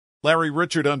Larry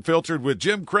Richard Unfiltered with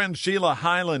Jim Krenn, Sheila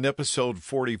Hyland, episode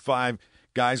 45.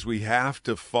 Guys, we have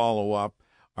to follow up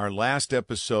our last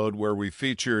episode where we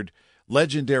featured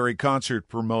legendary concert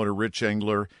promoter Rich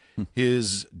Engler,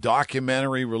 his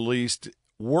documentary released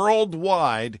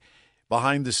worldwide,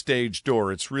 Behind the Stage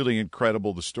Door. It's really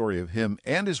incredible, the story of him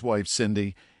and his wife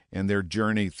Cindy and their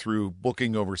journey through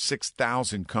booking over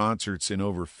 6,000 concerts in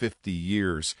over 50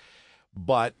 years.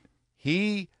 But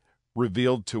he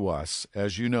revealed to us,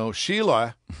 as you know,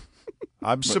 Sheila,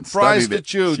 I'm surprised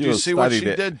at you. Do you see what she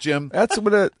did, Jim? That's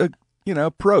what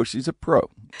a pro. She's a pro.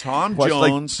 Tom Watch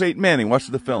Jones. Like Peyton Manning. Watch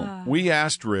the film. We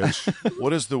asked Rich,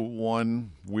 what is the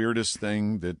one weirdest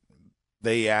thing that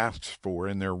they asked for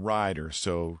in their rider?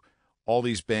 So all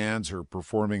these bands or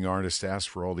performing artists ask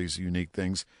for all these unique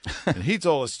things. And he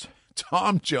told us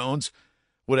Tom Jones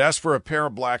would ask for a pair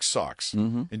of black socks.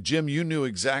 Mm-hmm. And, Jim, you knew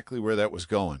exactly where that was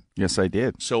going. Yes, I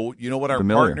did. So you know what our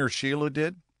partner Sheila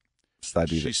did?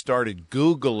 She started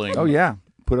Googling. Oh, yeah.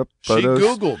 Put up photos. She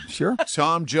Googled sure.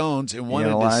 Tom Jones and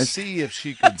wanted to see if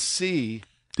she could see.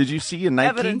 Did you see a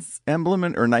Nike emblem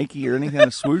or Nike or any kind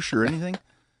of swoosh or anything?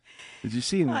 Did you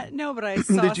see? No, but I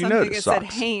saw something that said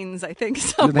Hanes, I think.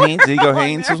 Somewhere. Hanes? Did you go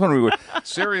Hanes? I was wondering.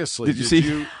 Seriously. Did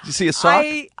you see a sock?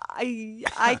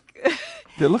 I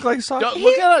Did it look like a sock?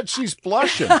 Look at it. She's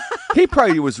blushing. He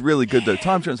probably was really good, though.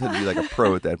 Tom Jones had to be like a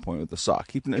pro at that point with the sock.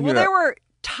 Well, there were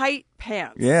tight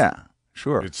pants. Yeah,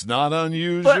 sure. It's not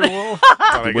unusual.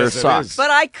 To wear socks. But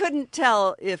I couldn't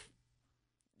tell if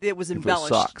it was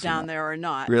embellished down there or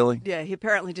not. Really? Yeah, he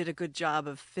apparently did a good job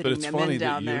of fitting them in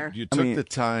down there. You took the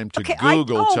time to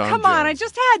Google Tom come on, I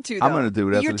just had to, though. I'm going to do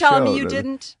it after You're the telling show, me you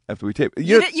didn't? After we tape.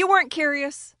 You weren't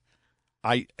curious?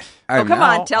 Come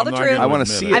on, tell the truth. I want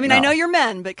to see it. I mean, I know you're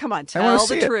men, but come on, tell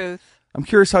the truth. I'm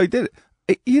curious how he did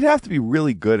it. You'd have to be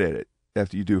really good at it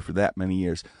after you do it for that many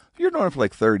years. If you're doing it for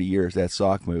like 30 years, that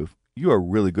sock move, you are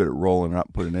really good at rolling it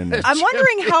up, putting it in there. I'm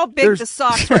wondering how big the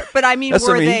socks were. But I mean,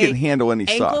 were they he can handle any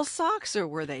ankle socks or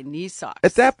were they knee socks?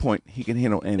 At that point, he can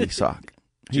handle any sock.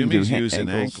 Jimmy's using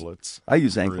anklets. I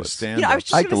use anklets. I was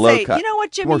just going to say, you know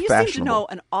what, Jimmy? You seem to know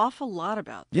an awful lot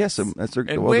about this. Yes, that's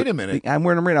and wait a minute. I'm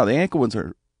wearing them right now. The ankle ones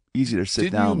are easy to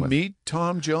sit down with. Did you meet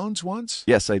Tom Jones once?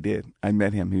 Yes, I did. I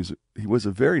met him. He was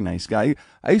a very nice guy.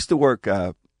 I used to work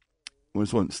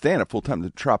stand up full time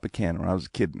at the Tropicana when I was a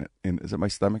kid. Is it my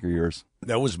stomach or yours?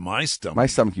 That was my stomach. My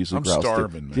stomach usually growls. I'm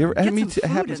starving. Do you ever, Get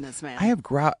some food in this, man. I have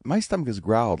my stomach has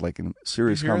growled like in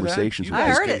serious conversations. You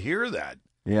guys can hear that.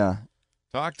 Yeah.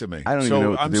 Talk to me. I don't even know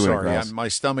what to I'm do sorry. when it growls. My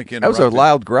stomach interrupted. That was a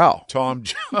loud growl. Tom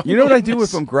Jones. You know what I do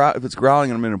if it's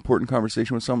growling and I'm in an important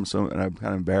conversation with someone, and I'm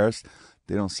kind of embarrassed?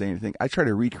 They don't say anything. I try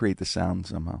to recreate the sound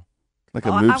somehow. Like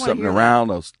I move something around.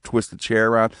 I'll twist the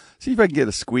chair around. See if I can get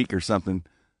a squeak or something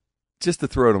just to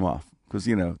throw them off. Because,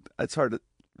 it's hard to,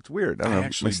 it's weird. I don't know.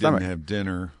 Actually my stomach. Didn't have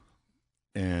dinner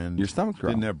and your stomach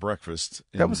growled. Didn't have breakfast.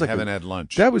 That was like haven't had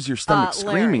lunch. That was your stomach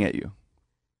screaming at you.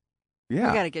 Yeah.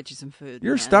 We got to get you some food.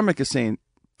 Your stomach is saying,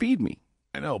 feed me.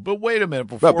 I know, but wait a minute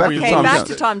before back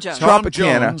to Tom Jones.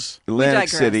 Tropicana, Atlantic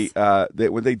City,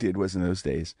 what they did was in those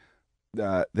days,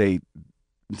 they,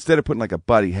 instead of putting like a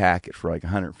Buddy Hackett for like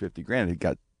 $150,000, they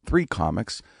got 3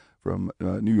 comics from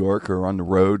New York or on the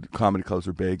road. Comedy clubs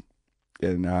are big.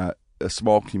 And a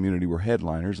small community were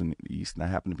headliners in the East, and I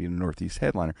happened to be in the Northeast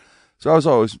headliner. So I was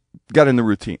always got in the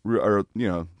routine, or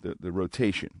the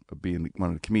rotation of being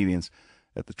one of the comedians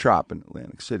at the Trop in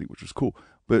Atlantic City, which was cool.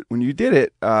 But when you did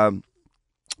it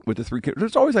with the 3,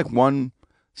 there's always like one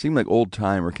seemed like old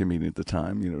timer comedian at the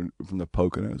time, from the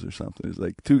Poconos or something. It's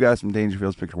like 2 guys from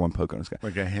Dangerfield's picture, 1 Poconos guy,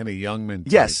 like a Henny Youngman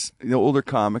type. Yes, older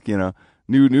comic, knew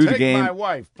the game. Take my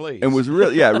wife, please. And was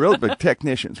real big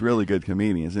technicians, really good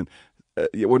comedians, and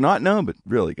were not known, but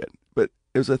really good. But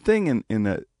it was a thing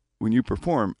in when you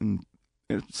perform, and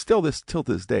it's still till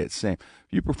this day, it's the same.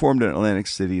 If you performed in Atlantic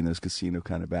City in those casino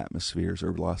kind of atmospheres,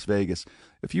 or Las Vegas,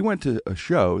 if you went to a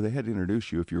show, they had to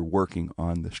introduce you if you're working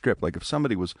on the strip. Like if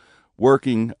somebody was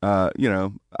working, I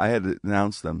had to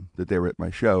announce them that they were at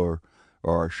my show or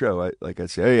our show. I'd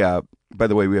say, hey, by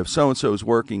the way, we have so and so's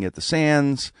working at the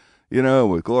Sands,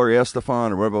 with Gloria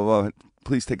Estefan or blah blah blah.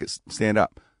 Please stand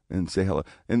up and say hello.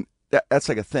 And that's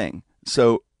like a thing.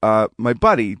 So my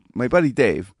buddy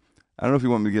Dave, I don't know if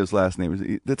you want me to give his last name.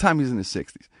 At the time he's in his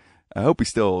 60s. I hope he's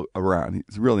still around.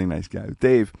 He's a really nice guy.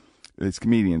 Dave, this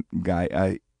comedian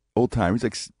guy, old time. He's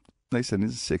like I said, in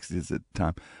his 60s at the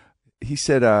time. He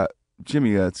said,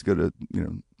 Jimmy, let's go to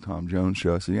Tom Jones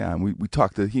show. I said, yeah. And we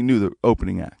talked to. He knew the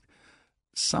opening act,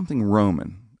 something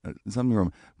Roman,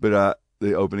 but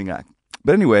the opening act.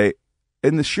 But anyway,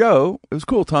 in the show, it was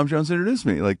cool. Tom Jones introduced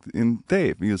me, in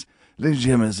Dave. He goes, ladies and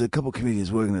gentlemen, there's a couple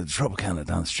comedians working at the Tropicana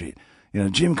down the street.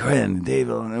 Jim Crenn and Dave,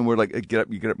 and we're like, you get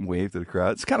up and wave to the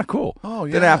crowd. It's kind of cool. Oh,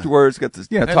 yeah. Then afterwards, got this,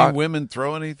 Any women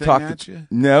throw anything at you?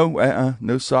 No,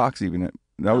 no socks even.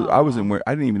 I wasn't wearing.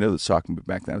 I didn't even know that socking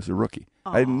back then. I was a rookie.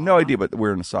 I had no idea about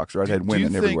wearing the socks. Right, I had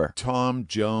women everywhere. Do you think Tom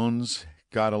Jones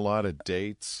got a lot of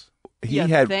dates? You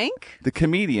think? The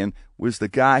comedian was the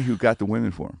guy who got the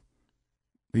women for him.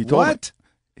 He told what?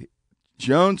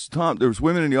 Jones, Tom. There was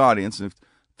women in the audience, and if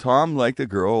Tom liked a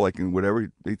girl, like in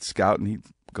whatever, they'd scout, and he'd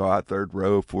go out third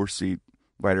row, 4th seat,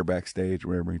 invite her backstage,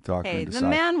 wherever he talked. Hey, the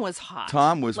man was hot.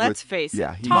 Tom was. Let's face it.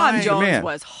 Yeah, Tom Jones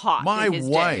was hot. My in his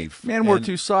wife. day. Man wore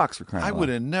 2 socks for crying out I loud. would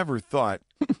have never thought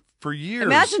for years.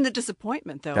 Imagine the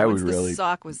disappointment though. That once would really. the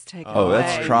sock was taken Oh, away.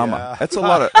 that's trauma. Yeah. That's a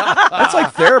lot of. That's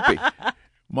like therapy.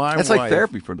 My That's wife like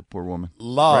therapy for the poor woman.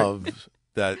 loved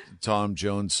that Tom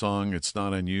Jones song. It's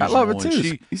not unusual. I love it And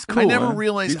too. He's cool. I never man.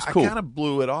 realized. He's cool. I kind of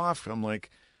blew it off. I'm like,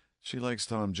 she likes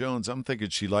Tom Jones. I'm thinking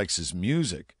she likes his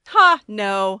music. Ha!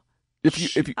 No. If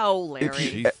you Oh, Larry.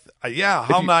 She,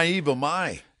 how naive am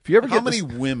I? if you ever How get many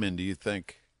this, women do you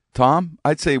think? Tom,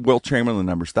 I'd say Will Chamberlain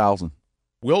numbers 1,000.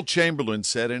 Will Chamberlain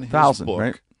said in his 1,000, book,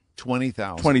 right?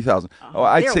 20,000. 20,000. Oh,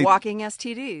 I'd They're say. walking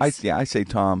STDs. I say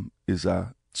Tom is in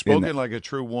Spoken that. like a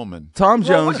true woman. Tom Well,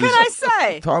 Jones what can I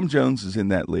say? Tom Jones is in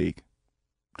that league.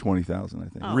 20,000, I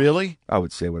think. Oh. Really? I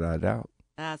would say without a doubt.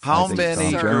 That's How think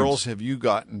many Tom girls Jones. have you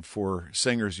gotten for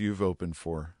singers you've opened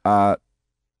for?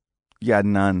 Yeah,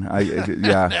 none.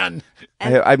 Yeah,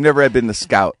 And- I've never been the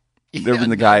scout. Never been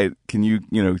the guy. Can you,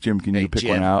 Jim? Can you Hey, pick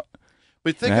Jim. one out?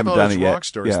 But think I haven't about done those it yet. rock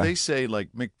stars. Yeah. They say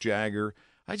like Mick Jagger.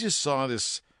 I just saw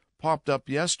this popped up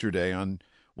yesterday on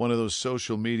one of those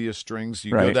social media strings.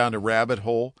 You go Right. down a rabbit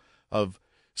hole of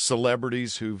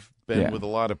celebrities who've been Yeah. with a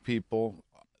lot of people.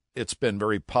 It's been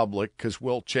very public because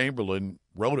Will Chamberlain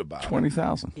wrote about it.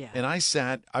 20,000. Yeah. And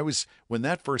when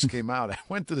that first came out, I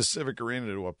went to the Civic Arena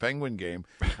to a Penguin game,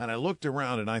 and I looked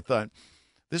around and I thought,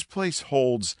 this place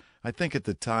holds, I think at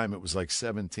the time it was like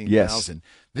 17,000.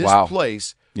 This Wow.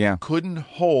 place Yeah. couldn't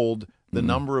hold the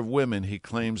number of women he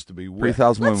claims to be with.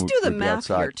 3,000 Let's women do the would be math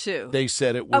outside. here too. They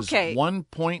said it was Okay.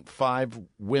 1.5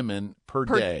 women per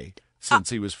day since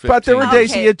he was 15. But there were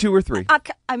days Okay. he had 2 or 3.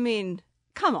 I mean,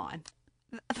 come on.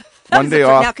 One day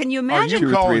off. Now, can you imagine? Two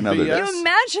or calling three another BS? day. Can you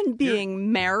imagine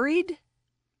being married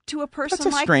to a person That's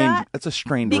a like strained. that? That's a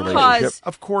strained Because- relationship.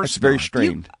 Of course It's very not.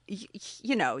 strained.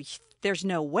 There's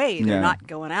no way they're Yeah. not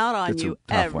going out on It's a you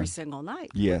tough every one. single night.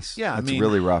 Yes. Yeah, That's I mean,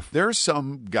 really rough. There are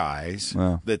some guys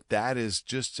Wow. that is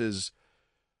just as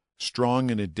strong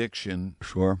an addiction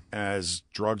Sure. as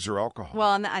drugs or alcohol.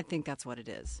 Well, and I think that's what it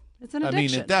is. It's an I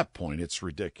addiction. mean, at that point, it's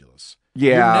ridiculous.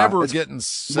 Yeah. You're never it's- getting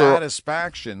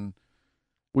satisfaction.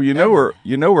 Well, you know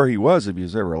where he was if he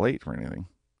was ever late for anything.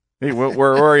 Hey, where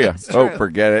were you? Oh,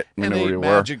 forget it. We And know where you were.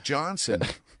 Magic Johnson,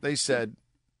 they said,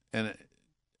 and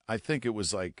I think it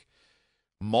was like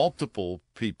multiple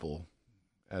people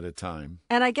at a time.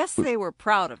 And I guess they were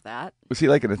proud of that. Was he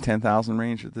like in the 10,000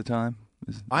 range at the time?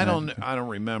 I don't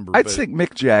remember. I'd but think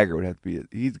Mick Jagger would have to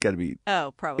be. He's got to be.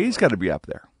 Oh, probably. He's got to be up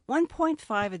there,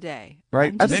 1.5 a day.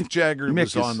 right? I Mick think Jagger Mick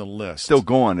was is on the list. still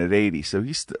going at 80, so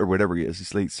he's or whatever he is.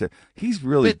 He's late. So he's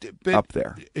really But up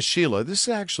there. Sheila, this is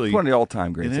actually He's one of the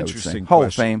all-time greats. an I would say. interesting Hall of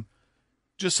question. Fame.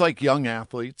 just like young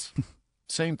athletes.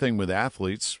 Same thing with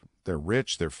athletes. They're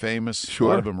rich, they're famous. Sure. A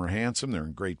lot of them are handsome, they're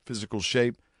in great physical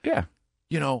shape. Yeah.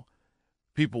 You know,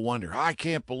 people wonder, I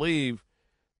can't believe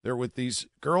they're with these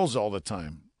girls all the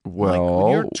time. Well, like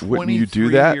when you're wouldn't you 23 do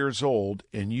that? years old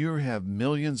and you have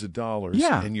millions of dollars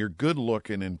Yeah. and you're good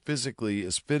looking and physically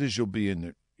as fit as you'll be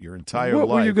in your entire What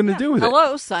life. were you going to do with it?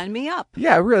 Hello, sign me up.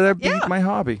 Yeah, really, that'd be Yeah. my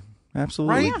hobby.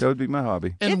 Absolutely, Right? that would be my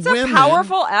hobby. And It's women, a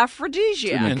powerful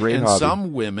aphrodisiac. It's a and, great and hobby.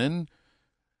 some women,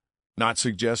 not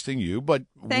suggesting you, but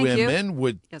Thank you. women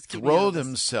would Yes, keep me throw honest.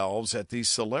 themselves at these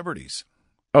celebrities.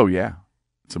 Oh yeah,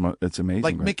 it's amazing.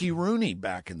 Like right? Mickey Rooney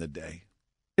back in the day.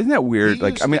 Isn't that weird? He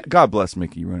Like, used I mean, to- God bless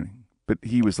Mickey Rooney, but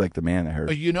he was like the man. I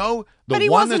heard. You know, the But he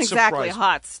one wasn't that exactly surprised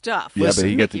hot stuff. Yeah, but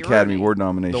he got the Mickey Academy Rooney. Award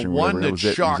nomination. the or one whatever. that was it. He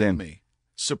was shocked in. me,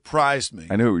 surprised me.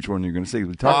 I know which one you're going to say.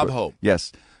 We talked Bob about Hope.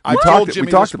 Yes, I we told talked. Jimmy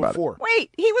We talked this about before. Wait,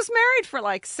 he was married for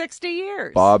like 60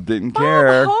 years. Bob didn't Bob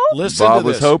care. Hope? Listen Bob to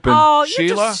was this. hoping. Oh, you're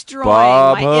Sheila? destroying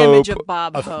Bob my Hope. image of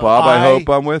Bob Of Hope. Bob, I I- hope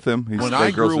I'm with him. When the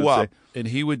I girls grew would say. up, and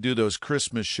he would do those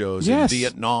Christmas shows Yes. in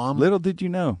Vietnam Little did you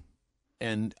know.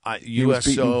 and was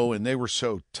USO, and they were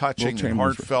so touching and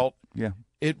Chambers. heartfelt. Yeah,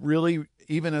 It really,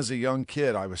 even as a young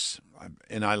kid, I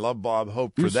love Bob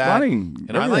Hope he for was that. funny.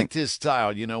 And I everything. liked his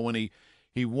style. You know, when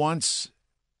he once,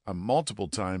 multiple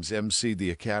times, emceed the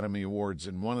Academy Awards,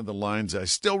 and one of the lines I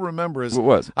still remember is, What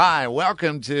was? "Hi,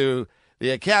 welcome to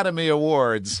the Academy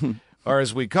Awards, or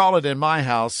as we call it in my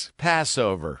house,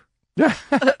 Passover."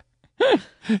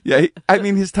 Yeah, I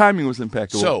mean, his timing was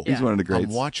impeccable. So he's one of the greats.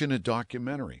 I'm watching a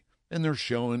documentary, and they're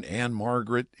showing Anne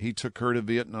Margaret. He took her to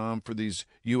Vietnam for these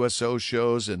USO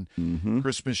shows and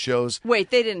Christmas shows. Wait,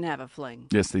 they didn't have a fling.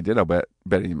 Yes, they did. I'll bet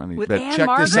him. With bet. Anne Check this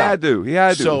Margaret? He out. had to. He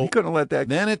had to. So he couldn't let that.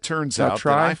 Then it turns Now out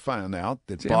try. that I found out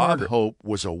that It's Anne Bob Margaret. Hope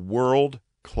was a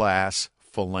world-class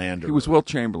philanderer. He was Wilt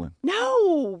Chamberlain.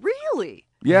 No, really.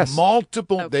 Yes,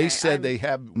 Multiple. Okay, they said I'm- they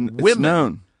have it's women.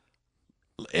 known.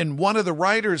 And one of the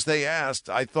writers they asked,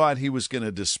 I thought he was going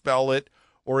to dispel it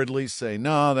or at least say,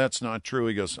 no, that's not true.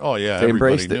 He goes, oh, yeah, They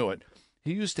everybody embraced it. knew it.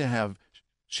 He used to have,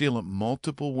 Sheila,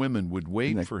 multiple women would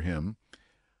wait for him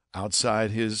outside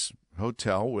his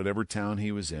hotel, whatever town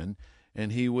he was in,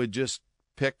 and he would just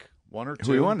pick one or two.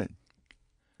 Who he wanted.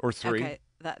 Or three. Okay.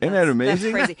 Isn't that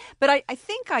amazing? That's crazy. But I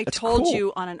think I That's told cool.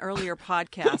 you on an earlier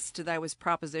podcast that I was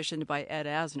propositioned by Ed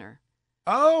Asner.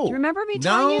 Oh. Do you remember me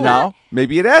telling you that? No,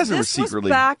 maybe it has. This was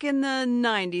secretly. back in the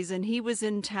 90s, and he was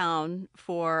in town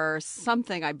for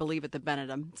something, I believe, at the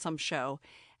Benedum, some show.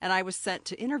 And I was sent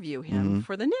to interview him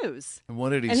for the news. And what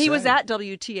did he And say? he was at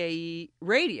WTAE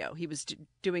Radio. He was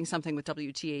doing something with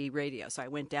WTAE Radio. So I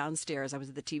went downstairs. I was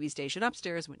at the TV station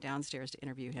upstairs, went downstairs to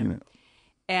interview him. You know.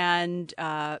 And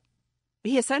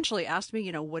he essentially asked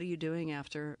me, what are you doing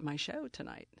after my show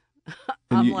tonight?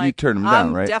 And I'm you like, turned him down,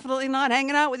 I'm right? definitely not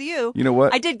hanging out with you. You know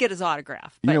what? I did get his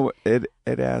autograph. You But, know what? Ed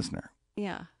Asner.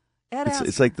 Yeah. Ed It's,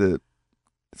 Asner.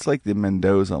 it's like the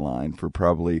Mendoza line for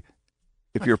probably,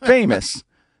 if you're famous,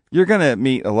 you're gonna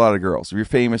meet a lot of girls. If you're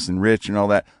famous and rich and all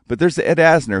that, but there's the Ed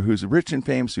Asner who's rich and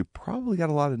famous who probably got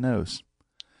a lot of nose.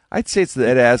 I'd say it's the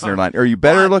Ed Asner line. Are you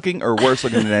better looking or worse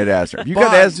looking than Ed Asner? If you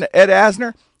got Ed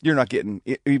Asner, you're not getting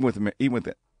even with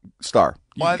the star.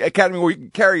 Academy Award, you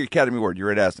can carry your Academy Award.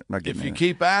 You're Ed Asner. Not getting If you in.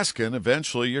 keep asking,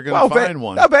 eventually you're going to find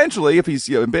one. Eventually, if he's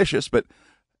ambitious, but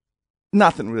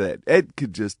nothing with Ed. Ed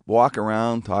could just walk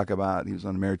around, talk about. He was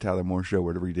on the Mary Tyler Moore show,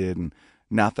 whatever he did, and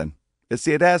nothing. It's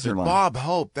the Ed Asner line. Bob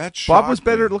Hope, that Bob was shocked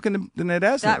better me. looking than Ed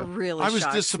Asner. that really I was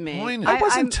shocked disappointed. me. I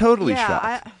wasn't totally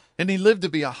shocked. And he lived to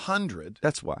be 100.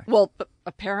 That's why. Well,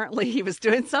 apparently he was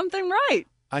doing something right.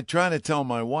 I try to tell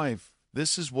my wife,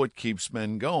 this is what keeps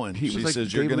men going. He She was like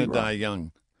says, you're David going to Lee Roth. die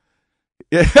young.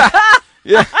 Yeah,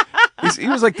 yeah. He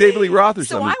was like David Lee Roth or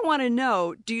So something. I want to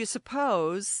know, do you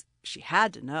suppose she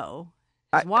had to know?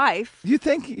 His wife. Do you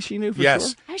think she knew for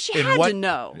Yes. sure? She And had what- to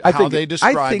know. I How think- they I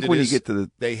described think it when you is get to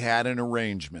the- they had an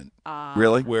arrangement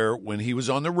Really? where when he was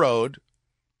on the road,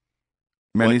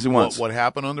 Many's at once. what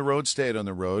happened on the road stayed on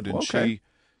the road, and Okay.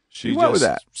 she You went with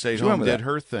just that. stayed She went home, with did that.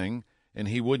 her thing, and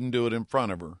he wouldn't do it in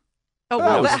front of her. Oh, That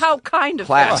well, was how kind of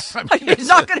class. him. He's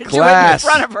not going to do it in Class.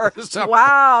 front of her. So-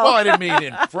 Wow. Well, I didn't mean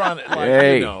in front. Like,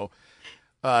 Hey. you know.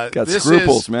 Got This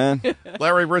scruples, is man.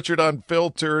 Larry Richard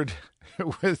Unfiltered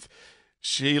with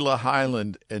Sheila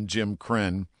Highland and Jim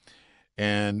Krenn.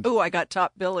 And Ooh, I got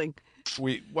top billing.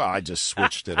 I just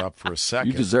switched it up for a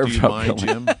second. You deserve Do you top mind,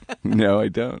 billing. Jim? No, I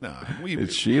don't. No,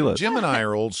 It's Sheila. Jim and I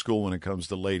are old school when it comes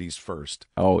to ladies first,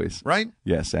 Always. right?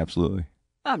 Yes, absolutely.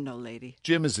 I'm no lady.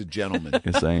 Jim is a gentleman.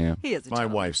 Yes, I am. He is a My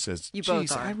gentleman. wife says, You both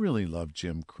geez, are. I really love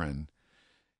Jim Krenn.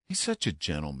 He's such a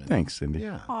gentleman. Thanks, Cindy.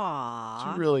 Yeah.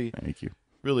 Aw. She really, Thank you.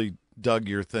 dug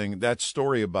your thing. That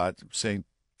story about St.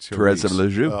 Therese of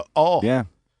Therese. Lisieux. Yeah.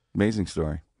 Amazing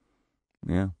story.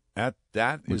 Yeah.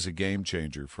 That is a game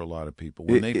changer for a lot of people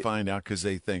when they find out, because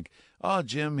they think, oh,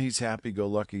 Jim, he's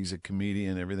happy-go-lucky, he's a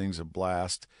comedian, everything's a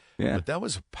blast. Yeah. But that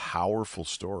was a powerful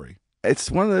story. It's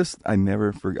one of those I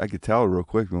never forget. I could tell real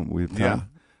quick when we have time. Yeah.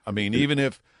 I mean, even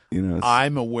if it's-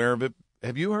 I'm aware of it.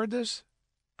 Have you heard this?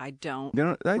 I don't did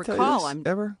I tell recall. you this I'm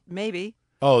ever? maybe.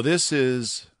 Oh, this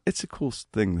is It's a cool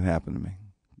thing that happened to me.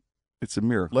 It's a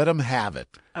miracle. let him have it.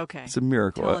 Okay. It's a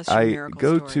miracle. Tell us your I miracle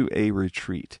go story. to a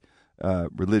retreat,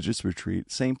 religious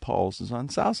retreat. St. Paul's is on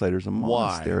South Side. There's a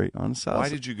monastery on the South Why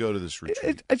Side. did you go to this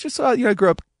retreat? I just saw, I grew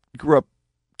up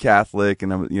Catholic,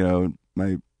 and I'm,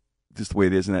 just the way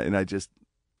it is, and I just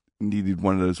needed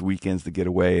one of those weekends to get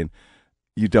away, and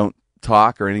you don't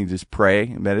talk or anything, just pray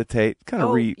and meditate, kind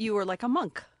of you were like a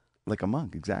monk. like a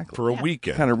monk, exactly. For a Yeah.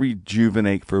 weekend. Kind of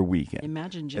rejuvenate for a weekend.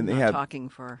 Imagine Jim And they not had- talking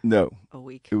for No, a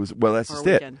week. it was that's or just a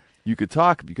it. weekend. You could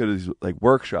talk because of these like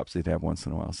workshops they'd have once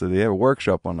in a while. So they have a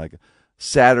workshop on like a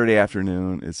Saturday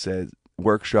afternoon. It says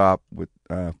workshop with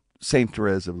Saint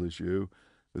Therese of Lisieux,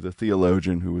 with a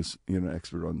theologian who was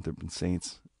expert on different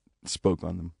saints, spoke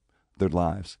on them, their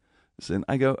lives. So, and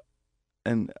I go,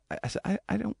 and I said,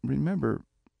 I don't remember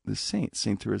the saint,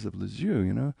 Saint Therese of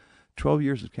Lisieux. 12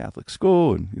 years of Catholic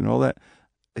school and all that.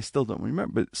 I still don't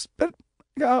remember, but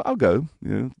I'll go.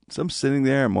 So I'm sitting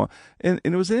there and it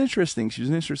was she was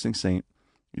an interesting saint.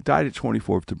 She died at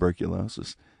 24 of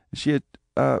tuberculosis. She had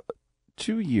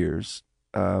 2 years,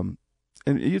 and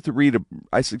you have to read.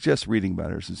 I suggest reading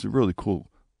about her. It's a really cool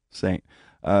saint.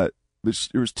 But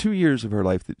there was 2 years of her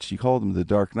life that she called them the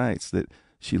dark nights, that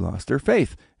she lost her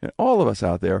faith. And all of us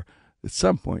out there, at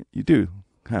some point, you do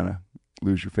kind of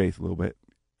lose your faith a little bit,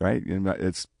 right? And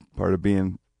it's part of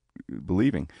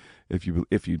believing, if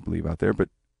you believe out there. But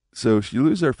so she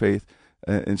loses her faith,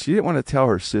 and she didn't want to tell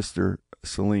her sister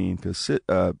Celine, because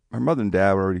her mother and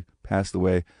dad already passed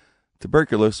away.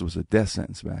 Tuberculosis was a death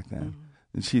sentence back then. Mm-hmm.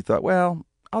 And she thought, well,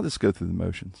 I'll just go through the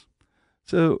motions.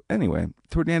 So anyway,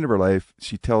 toward the end of her life,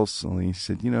 she tells Celine, she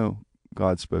said,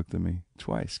 God spoke to me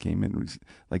twice, came in,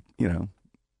 like,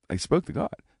 I spoke to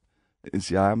God. And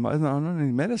see, I'm not on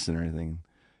any medicine or anything.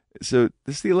 So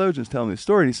this theologian's telling me the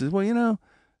story, and he says, well,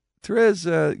 Therese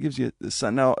gives you the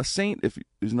son. Now, a saint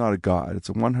is not a god. It's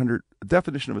a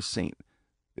definition of a saint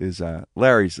is,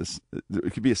 Larry's,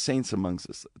 it could be a saints amongst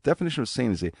us. The definition of a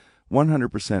saint is a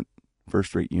 100%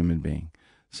 first-rate human being.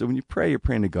 So when you pray, you're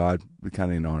praying to God,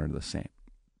 kind of in honor of the saint,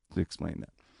 to explain that.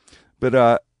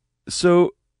 But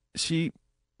so she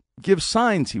gives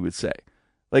signs, he would say.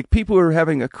 Like people who are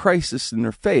having a crisis in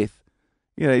their faith,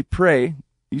 they pray.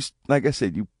 Like I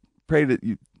said, you pray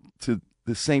to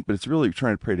the saint, but it's really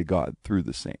trying to pray to God through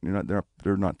the saint.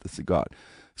 They're not the God.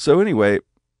 So anyway,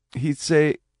 he'd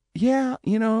say, yeah,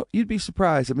 you'd be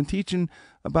surprised. I've been teaching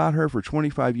about her for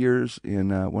 25 years,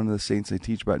 and one of the saints I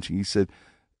teach about, he said,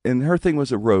 and her thing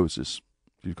was roses.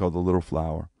 She'd call the little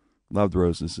flower. Loved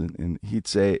roses. And he'd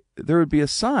say, there would be a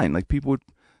sign. Like people would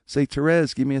say,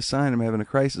 Therese, give me a sign. I'm having a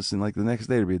crisis. And like the next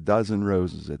day, there'd be a dozen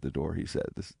roses at the door, he said.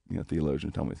 This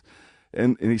theologian told me this.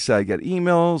 And he said, I get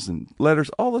emails and letters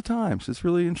all the time. So it's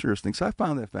really interesting. So I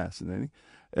found that fascinating.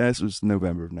 And this was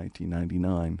November of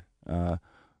 1999.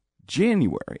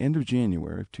 End of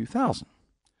January of 2000.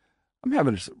 I'm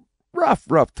having a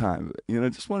rough time.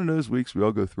 Just one of those weeks we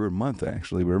all go through, a month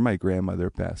actually, where my grandmother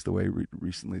passed away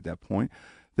recently at that point.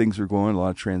 Things were going, a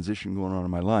lot of transition going on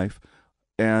in my life.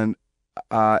 And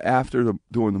after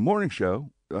doing the morning show,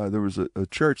 there was a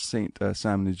church, St.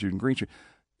 Simon and Jude in Green Street.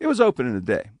 It was open in the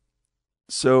day.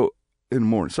 So in the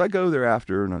morning. So I go there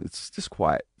after, and it's just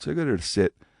quiet. So I go there to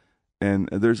sit. And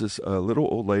there's this little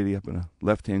old lady up in a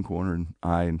left-hand corner,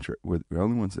 and we're the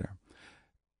only ones there.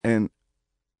 And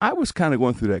I was kind of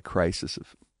going through that crisis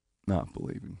of not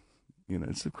believing.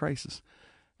 It's a crisis.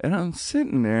 And I'm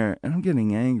sitting there, and I'm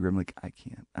getting angry. I'm like, I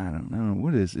don't know,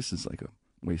 what is this? This is like a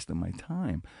waste of my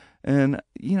time. And,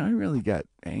 I really got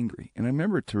angry. And I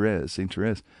remember St.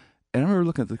 Therese, and I remember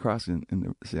looking at the cross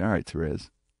and saying, all right,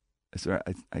 Therese.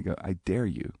 I go, I dare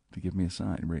you to give me a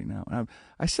sign right now. And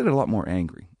I said it a lot more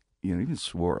angry. Even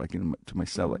swore like to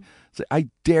myself, like, say, I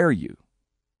dare you.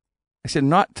 I said,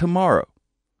 not tomorrow.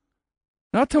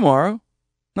 Not tomorrow.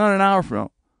 Not an hour from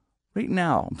now. Right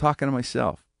now. I'm talking to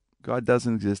myself. God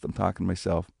doesn't exist. I'm talking to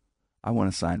myself. I want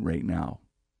a sign right now.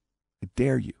 I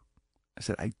dare you. I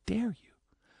said, I dare you.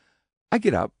 I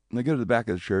get up and I go to the back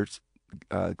of the church,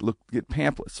 get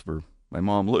pamphlets for my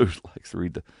mom Lou likes to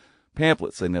read the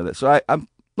pamphlets. I know that. So I'm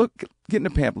getting the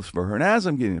pamphlets for her. And as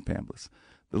I'm getting the pamphlets,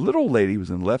 the little lady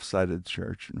was on the left side of the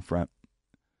church in the front,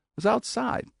 was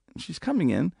outside. And she's coming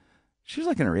in. She was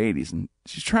like in her 80s, and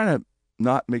she's trying to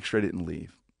not make sure I didn't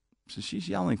leave. So she's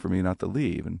yelling for me not to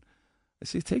leave. And I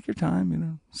say, take your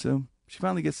time, So she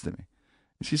finally gets to me.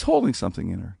 And she's holding something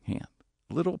in her hand,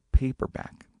 a little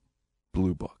paperback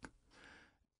blue book.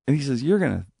 And he says,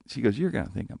 she goes, you're going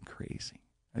to think I'm crazy.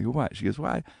 I go, why? She goes,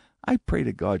 why? I pray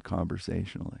to God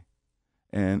conversationally.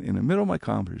 And in the middle of my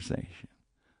conversation,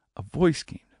 a voice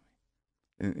came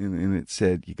to me, and it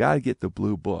said, you got to get the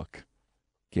blue book.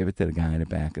 Give it to the guy in the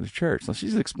back of the church. So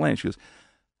she's explaining. She goes,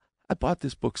 I bought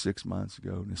this book 6 months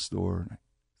ago in the store, and it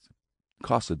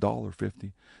cost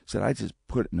 $1.50. Said, I just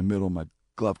put it in the middle of my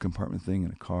glove compartment thing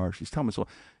in a car. She's telling me so.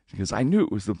 She goes, I knew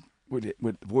it was what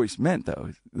the voice meant,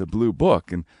 though, the blue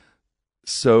book. And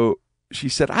so she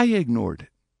said, I ignored it.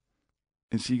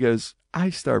 And she goes, I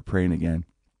start praying again.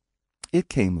 It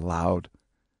came loud.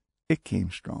 It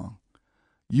came strong.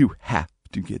 You have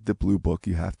to get the blue book.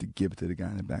 You have to give it to the guy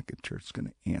in the back of the church. It's going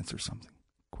to answer something.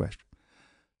 Question.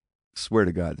 Swear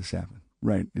to God this happened.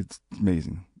 Right? It's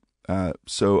amazing.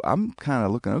 So I'm kind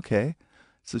of looking, okay.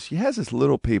 So she has this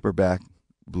little paperback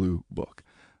blue book.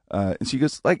 And she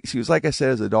goes, like I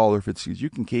said, it's $1.50. She goes, you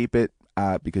can keep it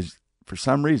because for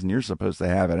some reason you're supposed to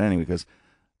have it anyway because,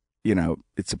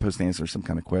 it's supposed to answer some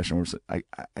kind of question. I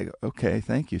go, okay,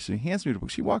 thank you. So he hands me the book.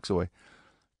 She walks away.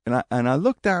 And I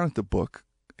look down at the book,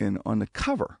 and on the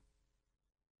cover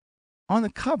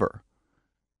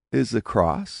is the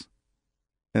cross,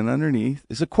 and underneath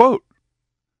is a quote.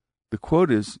 The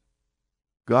quote is,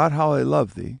 God, how I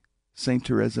love thee, Saint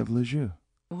Therese of Lisieux.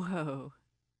 Whoa.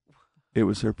 It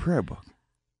was her prayer book.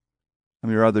 I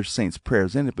mean, there are other saints'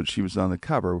 prayers in it, but she was on the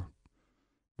cover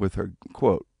with her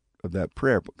quote of that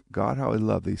prayer book. God, how I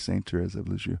love thee, Saint Therese of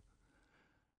Lisieux.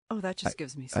 Oh, that just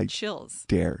gives me some chills.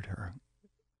 Dared her.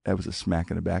 That was a smack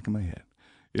in the back of my head.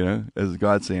 You know, as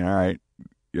God saying, all right,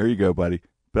 here you go, buddy.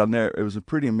 But it was a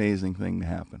pretty amazing thing to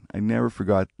happen. I never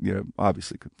forgot,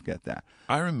 obviously could forget that.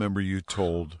 I remember you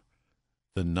told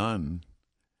the nun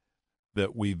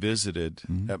that we visited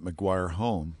at McGuire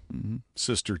Home,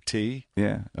 Sister T.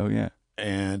 Yeah. Oh, yeah.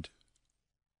 And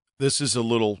this is a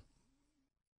little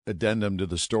addendum to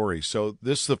the story. So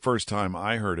this is the first time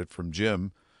I heard it from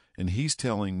Jim, and he's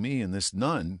telling me and this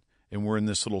nun, and we're in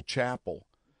this little chapel,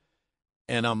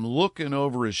 and I'm looking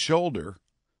over his shoulder.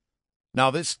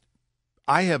 Now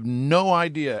I have no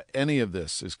idea any of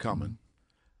this is coming.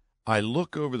 I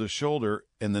look over the shoulder,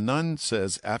 and the nun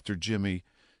says, after Jimmy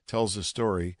tells the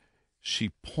story, she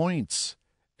points,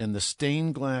 and the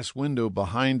stained glass window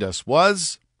behind us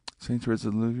was Saint Therese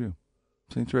of Lisieux.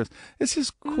 Saint Therese. It's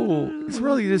just cool. It's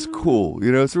really just cool.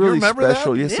 It's really remember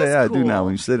special. that? Yes, It is I do cool. now.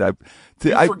 When you said I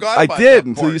forgot I about did that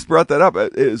until part. you just brought that up.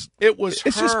 It's It's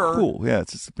just her. cool. Yeah,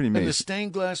 it's pretty And the amazing.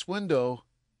 stained glass window,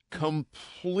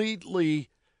 completely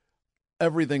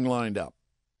everything lined up.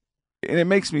 And it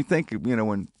makes me think,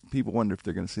 when people wonder if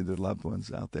they're going to see their loved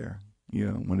ones out there,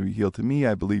 when we heal. To me,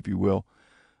 I believe you will.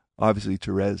 Obviously,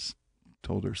 Therese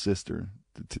told her sister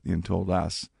and told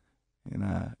us. And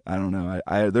I don't know.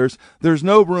 There's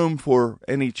no room for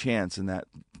any chance in that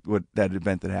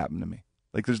event that happened to me.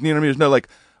 Like there's no like,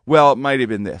 well, it might have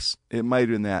been this, it might have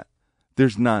been that.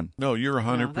 There's none. No, you're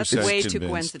 100% That's way convinced. too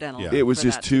coincidental. Yeah. It was for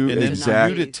just that too to And then not exact.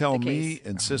 for be you to tell the me case.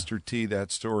 and Sister T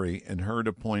that story, and her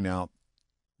to point out,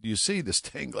 you see the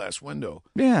stained glass window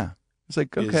Yeah, it's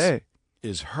like okay,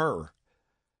 is her.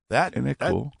 That Isn't that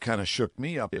cool? kind of shook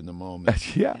me up in the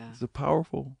moment. yeah, Yeah. it's a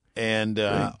powerful. And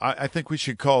I think we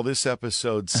should call this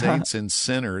episode "Saints and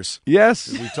Sinners." Yes,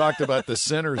 We talked about the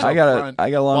sinners. I up got front.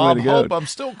 a long Bob way to go. Hope, I'm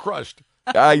still crushed.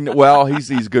 I know, well,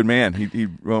 he's a good man. He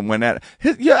went at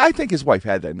it. I think his wife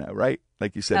had that now, right?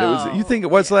 Like you said, it was. You think it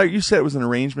was like you said it was an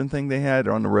arrangement thing they had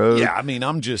on the road. Yeah, I mean,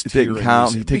 I'm just It didn't hearing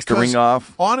count. these- He takes the because, ring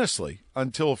off. Honestly,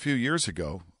 until a few years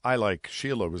ago,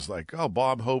 Sheila was like, "Oh,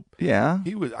 Bob Hope." Yeah,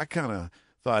 I kind of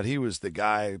thought he was the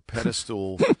guy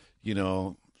pedestal,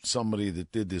 somebody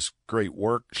that did this great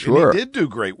work. Sure. And he did do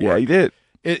great work. yeah, he did.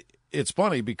 It's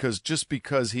funny because just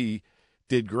because he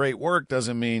did great work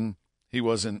doesn't mean he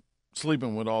wasn't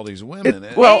sleeping with all these women.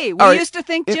 well, Hey, we all right, used to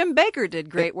think Jim Baker did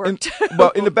great work too.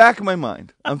 Well, in the back of my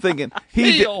mind, I'm thinking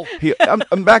Neil.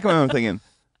 I'm back of my mind thinking,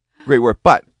 great work.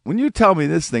 But when you tell me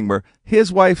this thing where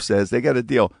his wife says they got a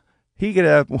deal, he could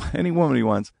have any woman he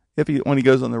wants when he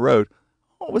goes on the road.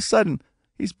 All of a sudden,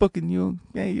 he's booking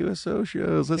USO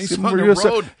shows. Let's He's see on the USO.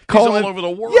 road. He's Calling all over the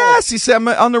world. Yes, he said I'm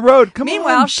on the road. Come on.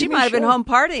 Meanwhile, she give me a might have been show." home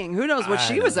partying. Who knows what I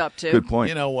she know. was up to? Good point.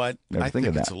 You know what? Never I think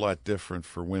think of it's that. a lot different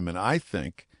for women. I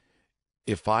think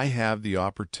if I have the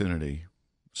opportunity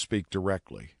to speak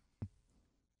directly,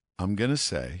 I'm going to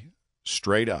say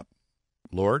straight up,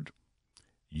 Lord,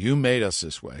 you made us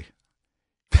this way.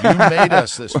 You made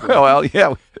us this way. Well,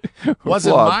 yeah.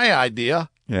 Wasn't Flawed. my idea.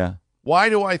 Yeah. Why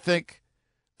do I think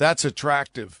that's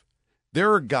attractive?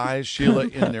 There are guys, Sheila,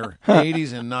 in their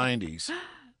 80s and 90s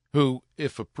who,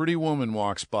 if a pretty woman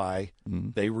walks by,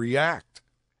 they react.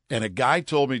 And a guy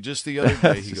told me just the other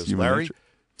day, It's he just goes, human Larry, nature.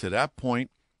 to that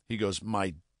point, he goes,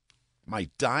 my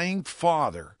dying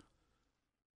father,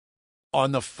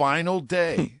 on the final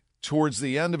day, towards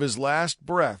the end of his last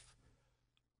breath,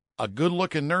 a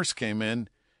good-looking nurse came in,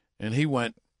 and he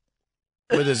went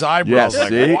with his eyebrows Yes, like,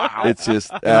 see? wow. It's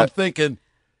just And I'm thinking,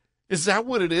 is that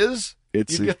what it is?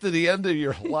 it's You a, get to the end of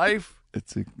your life.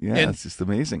 it's a, and- it's just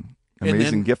amazing. and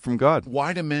Amazing then- gift from God.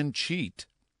 Why do men cheat?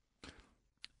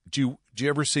 Do you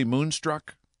ever see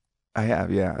Moonstruck? I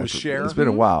have, yeah. With Cher? It's been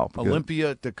a while. because-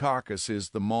 Olympia Dukakis is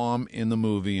the mom in the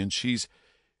movie, and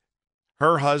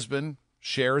her husband,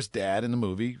 Cher's dad in the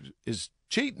movie, is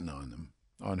cheating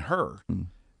on her.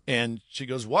 And she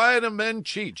goes, "Why do men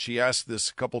cheat?" She asked this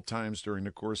a couple times during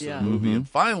the course Yeah. of the movie, and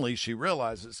finally she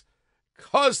realizes,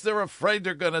 because they're afraid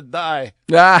they're going to die.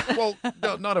 Ah, Well,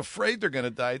 no, not afraid they're going to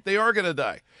die. They are going to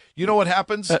die. You know what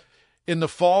happens in the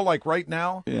fall, like right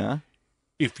now? yeah.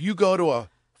 If you go to a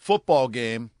football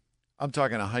game, I'm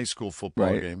talking a high school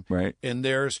football Right, game, right. and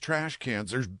there's trash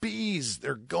cans, there's bees,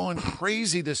 they're going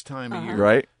crazy this time of year,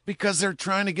 Right. because they're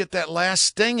trying to get that last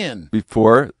sting in.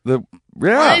 Before the yeah.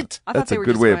 Right. I thought That's they a were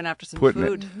good just way going of after some putting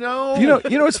food. it. No, You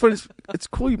know what's funny? It's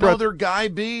cool you no, brought. they're guy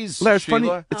bees, Larry, it's funny.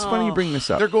 Sheila. It's funny you bring this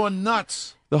up. They're going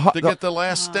nuts The hot- to get the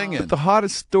last sting in. The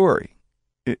hottest story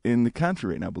in the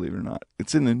country right now, believe it or not.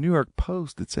 It's in the New York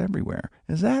Post. It's everywhere.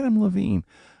 Is Adam Levine.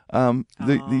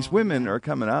 These women are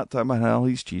coming out talking about how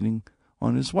he's cheating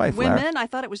on his wife. Women? I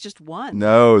thought it was just one.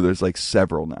 No, there's like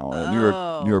several now.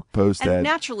 New York Post And had.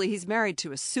 naturally, he's married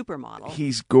to a supermodel.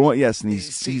 He's going, yes, and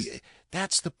he's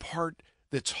that's the part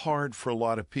that's hard for a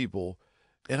lot of people,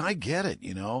 and I get it.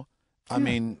 I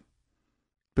mean,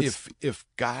 But if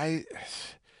guy,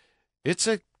 it's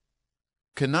a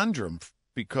conundrum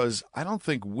because I don't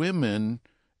think women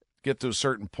get to a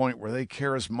certain point where they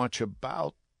care as much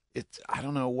about it. I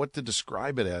don't know what to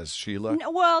describe it as, Sheila.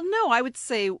 No, I would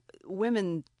say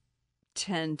women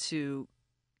tend to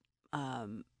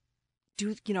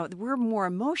we're more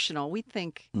emotional. We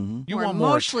think You more want more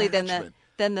emotionally attachment.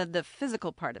 than the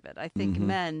physical part of it. I think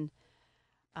men,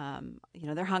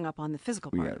 they're hung up on the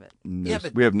physical part of it.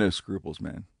 We have no scruples,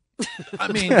 man.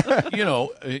 I mean,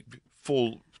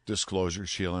 full disclosure,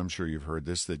 Sheila, I'm sure you've heard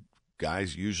this, that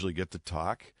guys usually get to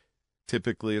talk.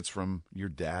 Typically, it's from your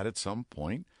dad at some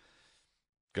point.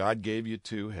 God gave you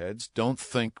two heads. Don't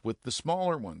think with the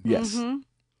smaller one. Yes. Mm-hmm.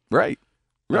 Right.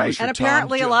 Right. And Tom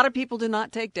apparently, a Jones. lot of people do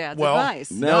not take dad's Well,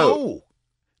 advice. No.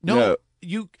 No.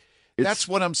 It's- That's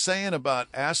what I'm saying about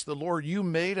ask the Lord. You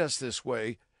made us this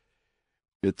way.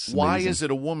 It's Why amazing. is it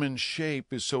a woman's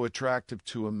shape is so attractive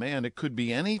to a man? It could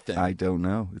be anything. I don't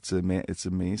know. It's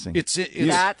amazing. It's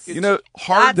That's-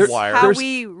 hardwired. How There's-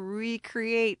 we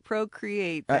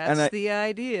procreate. And That's the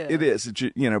idea. It is,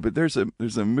 but there's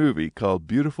a movie called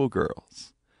Beautiful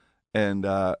Girls, and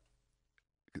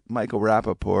Michael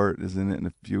Rappaport is in it, and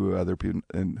a few other people,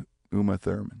 and Uma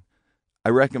Thurman. I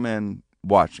recommend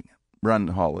watching it. Run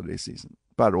the holiday season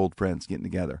about old friends getting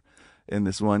together, and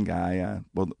this one guy, a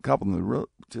couple of them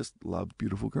just loved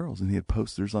Beautiful Girls, and he had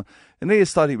posters on, and they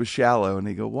just thought he was shallow, and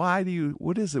they go,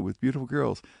 what is it with Beautiful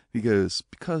Girls? He goes,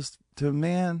 because to a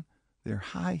man, they're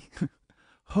high,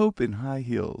 hope in high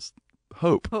heels.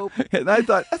 Hope. And I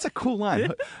thought, that's a cool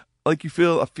line. Like you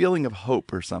feel a feeling of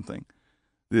hope or something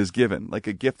is given, like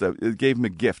a gift it gave him a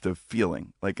gift of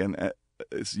feeling, like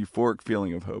this euphoric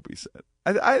feeling of hope, he said.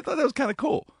 I thought that was kind of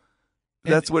cool.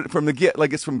 That's what, from the gift,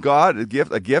 like it's from God, a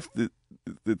gift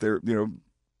that they're,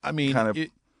 I mean, kind of.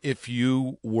 if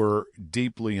you were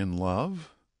deeply in love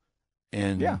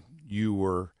and you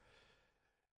were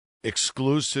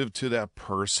exclusive to that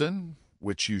person,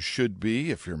 which you should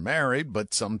be if you're married,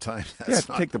 but sometimes that's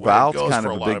not take the way vow. it goes It's kind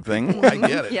for of a a lot big thing. people. I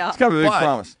get it. Yeah. It's kind of a big But,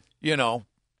 promise.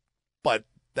 But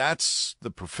that's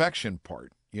the perfection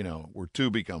part. Where two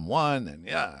become one, and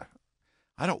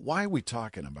why are we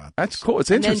talking about this? That's cool.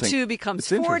 It's And then interesting. 2 becomes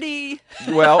It's interesting.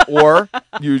 40. Well, or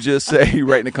you just say, you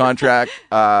write in a contract,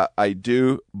 I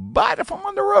do, but if I'm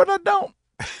on the road, I don't.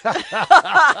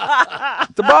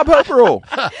 The Bob Hope rule.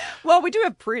 Well, we do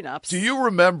have prenups. Do you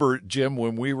remember, Jim,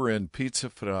 when we were in Pizza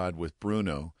Frad with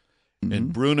Bruno,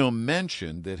 and Bruno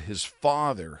mentioned that his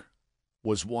father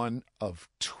was one of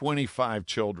 25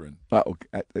 children?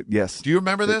 Yes. Do you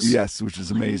remember this? Yes, which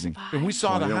is amazing. And we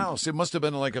saw the 21. house. It must have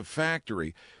been like a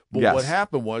factory. But Yes. what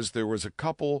happened was there was a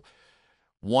couple,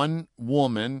 one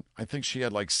woman, I think she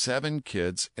had like 7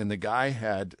 kids, and the guy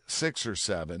had 6 or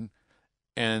 7,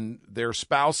 and their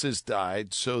spouses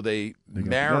died, so they got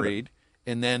married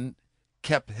and then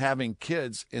kept having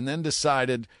kids, and then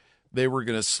decided they were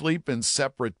going to sleep in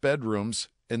separate bedrooms,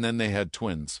 and then they had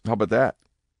twins. How about that?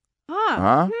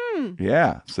 Huh.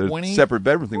 Yeah. So 20 separate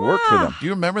bedroom thing worked for them. Do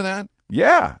you remember that?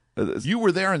 Yeah. You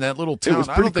were there in that little It town. was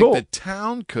I pretty don't cool. think the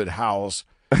town could house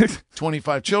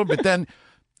 25 children. But then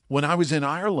when I was in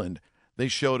Ireland, they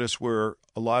showed us where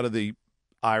a lot of the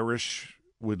Irish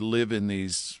would live in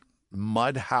these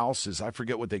mud houses. I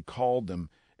forget what they called them.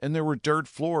 And there were dirt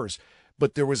floors.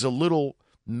 But there was a little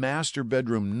master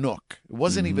bedroom nook. It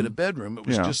wasn't even a bedroom. It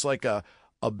was just like a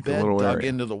bed little dug area.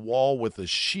 into the wall with a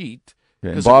sheet.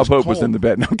 Yeah, 'cause and it Bob Hope was cold. in the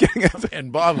bed. No, I'm kidding.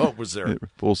 And Bob Hope was there.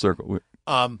 Full circle.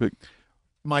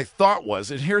 My thought was,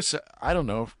 and here's, I don't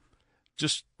know,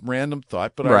 just random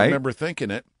thought, but I Right. remember thinking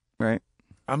it. Right.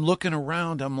 I'm looking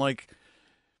around. I'm like,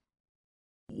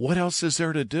 what else is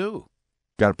there to do?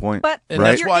 Got a point. But And Right.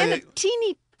 that's you're why in a they-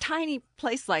 teeny tiny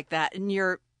place like that, and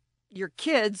your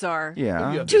kids are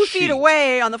Yeah. You have 2 the feet sheet.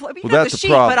 away on the floor. You Well, got that's the the sheet,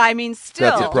 problem. but I mean,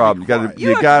 still, That's a problem. You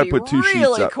You have got to to put 2 sheets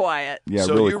really up. quiet. Yeah,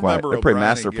 So really you quiet. remember They're pretty O'Brien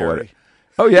master and Gary? poetic.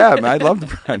 Oh yeah, man, I love the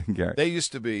Brian and Gary. They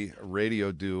used to be a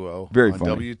radio duo Very on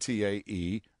funny.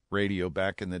 WTAE radio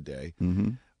back in the day.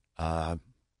 Mm-hmm.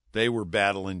 They were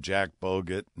battling Jack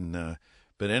Bogut, and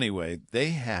but anyway, they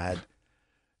had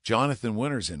Jonathan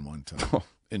Winters in one time,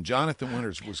 and Jonathan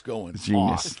Winters was going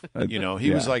Genius. off.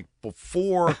 He was like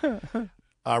before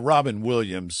Robin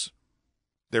Williams.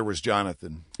 There was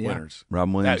Jonathan Winters.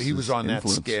 Robin Williams. He was on that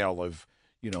influence. scale of,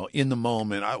 in the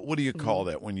moment. What do you call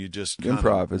that when you just kind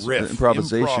Improv. of riff?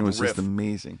 Improvisation was riff. just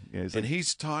amazing. Yeah, And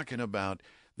he's talking about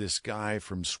this guy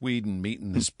from Sweden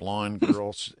meeting this blonde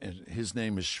girl, and his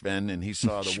name is Sven, and he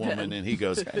saw the woman, and he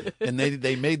goes, and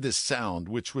they made this sound,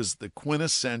 which was the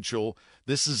quintessential,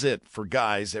 this is it for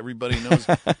guys, everybody knows,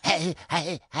 hey,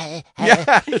 hey, hey, hey. Yeah,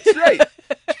 that's right.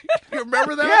 You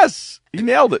remember that? Yes, you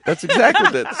nailed it. That's exactly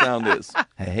what that sound is.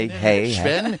 Hey, hey,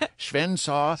 hey. Sven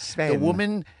saw the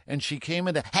woman, and she came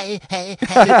in the, hey, hey,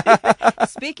 hey.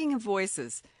 Speaking of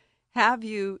voices, have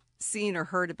you seen or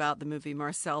heard about the movie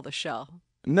Marcel the Shell?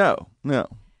 No.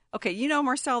 Okay, you know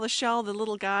Marcel the Shell, the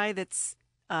little guy that's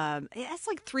it has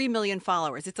like 3 million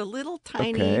followers. It's a little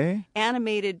tiny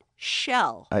animated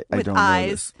shell I with don't know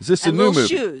eyes this. Is this and a new little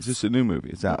movie? shoes. Is this a new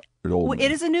movie? It's out. An old movie?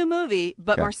 It is a new movie,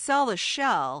 but Okay. Marcel the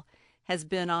Shell has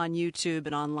been on YouTube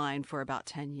and online for about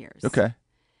 10 years. Okay.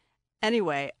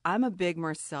 Anyway, I'm a big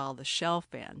Marcel the Shell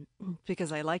fan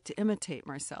because I like to imitate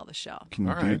Marcel the Shell. Can you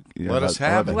All right. yeah, Let us I'd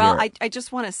love have to it. Well, hear I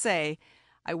just want to say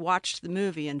I watched the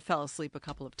movie and fell asleep a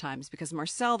couple of times because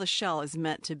Marcel the Shell is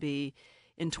meant to be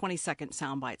in 20-second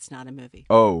sound bites, not a movie.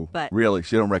 Oh, but- really?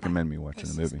 So you don't recommend me watching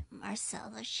the movie? Is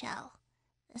Marcel the Shell.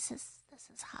 This is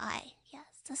hi. Yes,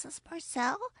 this is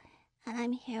Marcel, and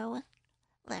I'm here with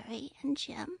Larry and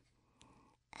Jim,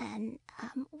 and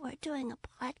we're doing a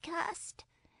podcast.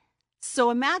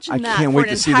 So imagine I that can't for wait an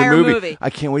to see the entire movie.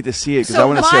 I can't wait to see it because I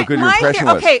want to see how good your impression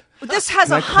was. Okay, this has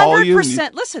Can I call you and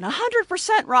 100%. Listen, 100%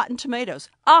 Rotten Tomatoes.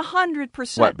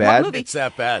 100%. What, bad? movie? It's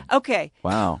that bad. Okay.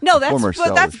 Wow. No, Poor Marcel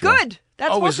but that's the Shell. good.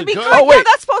 That's Oh, supposed is to it be good? good. Oh, wait. Yeah,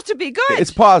 that's supposed to be good. It's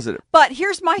positive. But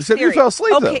here's my You said you theory. fell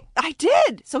asleep, though. Okay, I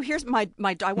did. So here's my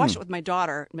I watched it with my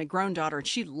daughter, my grown daughter, and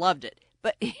she loved it.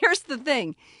 But here's the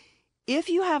thing: if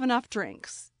you have enough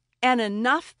drinks and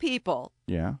enough people,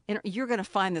 Yeah. you're going to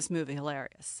find this movie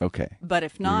hilarious. Okay. But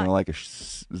if You're gonna not, like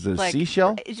is it a like,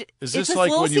 seashell? Is it's this this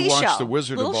like little when you watch seashell. The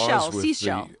Wizard Little of Oz shell, with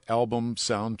seashell. the album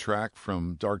soundtrack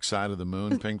from Dark Side of the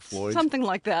Moon, Pink Floyd? Something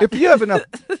like that. If you have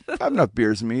enough,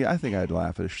 beers in me, I think I'd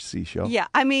laugh at a seashell. Yeah,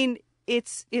 I mean,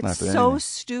 it's Laugh at so anything.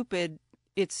 stupid.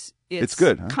 It's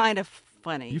good, huh? kind of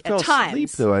funny You at fell times.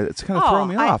 asleep though. It's kind of throwing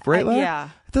me off, right, Larry? Yeah.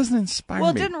 It doesn't inspire Well,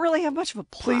 it me. didn't really have much of a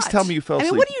plot. Please tell me you fell I mean,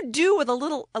 asleep. what do you do with a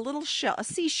little shell, a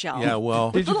seashell? Yeah, well,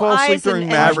 with Did you little fall asleep eyes during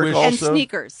and, Maverick and, also? and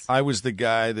sneakers? I was the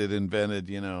guy that invented,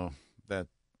 that.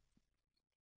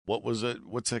 What was it?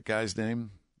 What's that guy's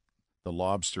name? The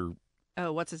lobster.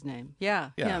 Oh, what's his name? Yeah,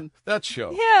 Yeah, him. that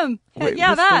show. Him. Wait, yeah,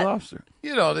 what's that. the lobster?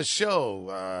 The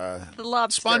show. The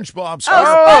lobster. SpongeBob.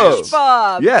 Oh, Oh!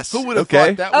 SpongeBob. Yes. Who would have okay.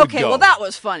 thought that would Okay, go? well, that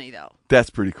was funny though. That's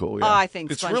pretty cool. Yeah. I think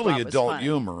It's SpongeBob really was adult funny.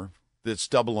 humor. That's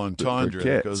double entendre.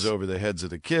 kids. It goes over the heads of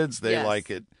the kids. They Yes. like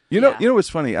it. You know, Yeah. you know what's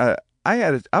funny? I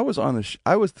did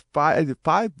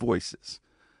 5 voices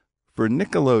for a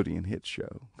Nickelodeon hit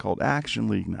show called Action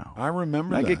League Now. I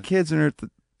remember I that. get kids in their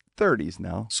 30s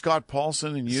now. Scott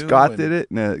Paulson and you. Scott and- did it,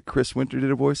 and Chris Winter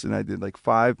did a voice, and I did like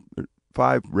five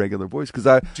regular voices because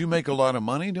I Do you make a lot of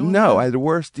money doing no, that? I had the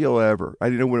worst deal ever. I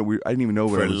didn't know what I didn't even know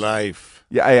what For I was. life.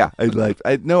 Yeah. I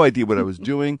had no idea what I was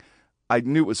doing. I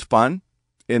knew it was fun,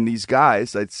 and these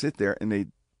guys, I'd sit there and they,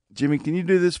 Jimmy, can you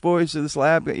do this voice of this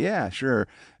lab? Yeah, sure.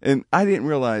 And I didn't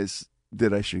realize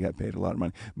that I should have got paid a lot of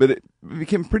money, but it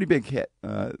became a pretty big hit.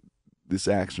 This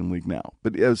Action League Now,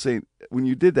 but I was saying when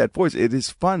you did that voice, it is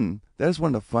fun. That is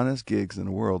one of the funnest gigs in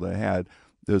the world I had.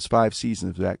 Those 5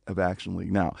 seasons of Action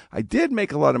League Now. I did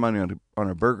make a lot of money on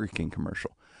a Burger King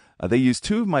commercial. They used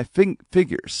 2 of my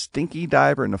figures, Stinky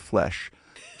Diver and the Flesh.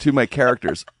 2 of my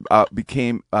characters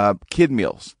became kid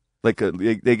meals. Like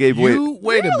they gave away.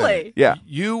 Wait a Really? minute. Yeah.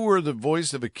 You were the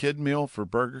voice of a kid meal for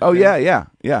Burger King? Oh yeah.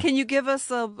 Can you give us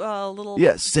a little?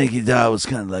 Yeah, Stinky Diver was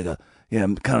kind of like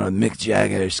kind of a Mick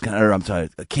Jagger's I'm sorry,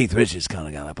 a Keith Richards kind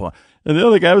of guy. That point. And the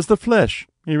other guy was the Flesh.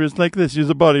 He was like this. He was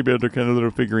a bodybuilder kind of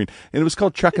little figurine. And it was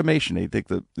called Chuckimation. They take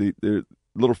the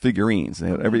little figurines. They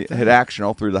had action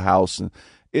all through the house. And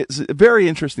it's a very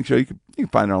interesting show. You can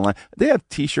find it online. They have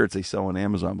T-shirts they sell on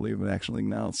Amazon, I believe, actually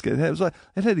now.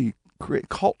 It had a great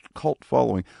cult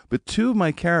following. But 2 of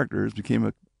my characters became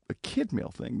a kid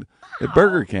meal thing. At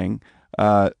Burger King,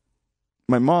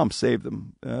 my mom saved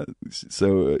them.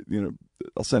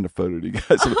 I'll send a photo to you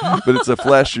guys. But it's a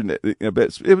Flesh, and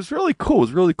it was really cool. It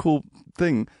was a really cool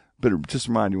thing. But it just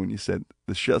reminded me when you said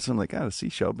the show, so I'm like, a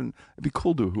seashell. But it'd be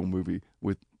cool to do a whole movie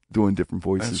with doing different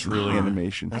voices That's and really-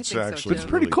 animation. That's think so, actually too. But it's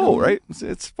pretty really cool, right?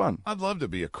 It's fun. I'd love to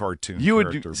be a cartoon You would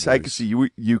character do. I could voice. see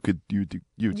you could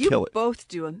You kill it. both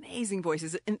do amazing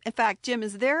voices. In fact, Jim,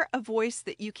 is there a voice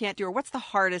that you can't do, or what's the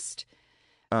hardest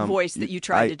voice that you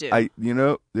tried to do? I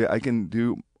can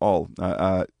do all,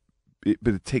 but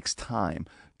it takes time.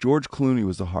 George Clooney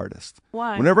was the hardest.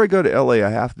 Why? Whenever I go to L.A.,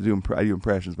 I have to do I do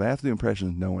impressions, but I have to do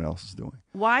impressions no one else is doing.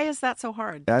 Why is that so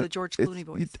hard? The George Clooney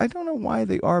voice. I don't know why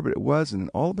they are, but it was, and then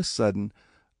all of a sudden,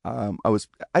 I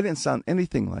didn't sound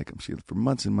anything like him, Sheila, for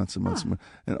months and months and months and months.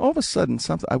 And all of a sudden,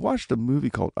 I watched a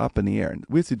movie called Up in the Air, and what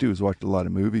we used to do is watch a lot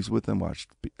of movies with him, watched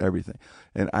everything,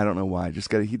 and I don't know why.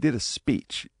 He did a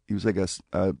speech. He was like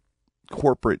a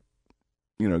corporate,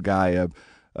 guy.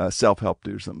 Self-help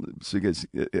dude or something. So he gets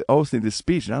always did this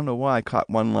speech, and I don't know why I caught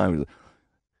one line. Like,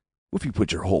 what if you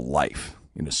put your whole life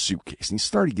in a suitcase? And I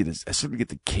started to get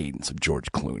the cadence of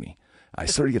George Clooney. I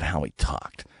started to get how he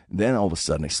talked. And then all of a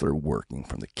sudden, I started working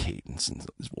from the cadence and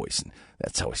his voice, and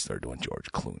that's how I started doing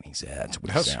George Clooney. That's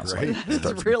what he sounds great. like.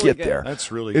 That's really get good. there.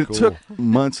 That's really It cool. took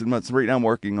months and months. Right now, I'm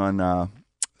working on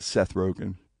Seth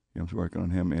Rogen. I'm working on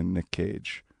him and Nick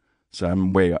Cage. So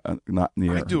I'm way not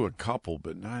near. I do a couple,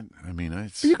 but not. I mean,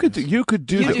 You could do You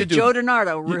do Joe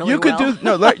DiNardo really you could well. do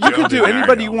no. Like, you could do DiNardo.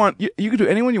 anybody you want. You could do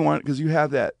anyone you want because you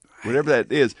have that whatever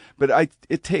that is. But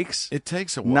it takes It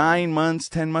takes a while. 9 months,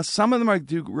 10 months. Some of them I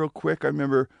do real quick. I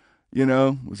remember,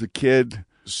 was a kid.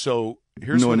 So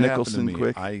here's Noah what Nicholson happened to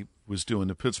me. quick. I was doing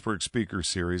the Pittsburgh Speaker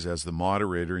Series as the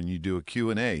moderator, and you do a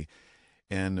Q&A.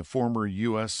 And the former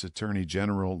U.S. Attorney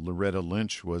General Loretta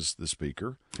Lynch was the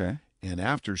speaker. Okay. And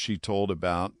after she told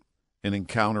about an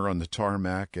encounter on the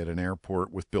tarmac at an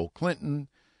airport with Bill Clinton,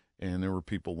 and there were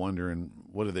people wondering,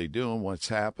 what are they doing? What's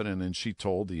happening? And she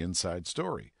told the inside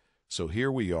story. So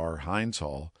here we are, Heinz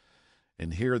Hall,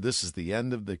 and this is the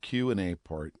end of the Q&A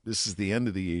part. This is the end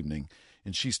of the evening.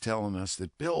 And she's telling us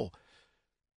that Bill,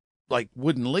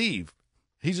 wouldn't leave.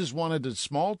 He just wanted to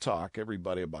small talk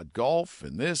everybody about golf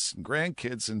and this and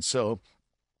grandkids. And so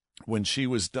when she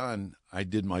was done, I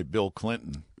did my Bill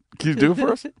Clinton. Can you do it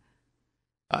for us?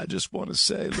 I just want to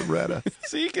say, Loretta,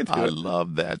 So you can do I it.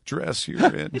 love that dress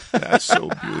you're in. That's so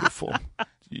beautiful.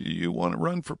 You want to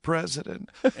run for president?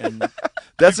 And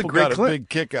That's a people great got clip. a big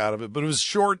kick out of it, but it was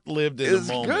short-lived in It's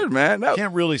the moment. good, man. No,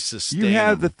 Can't really sustain you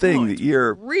have the them. thing Oh, that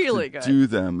you're really to good. do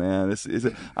them, man.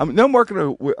 I'm working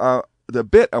on the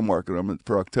bit I'm working on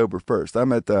for October 1st.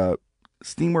 I'm at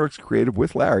Steamworks Creative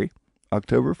with Larry,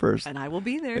 October 1st. And I will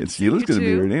be there. And to see Sheila's you going to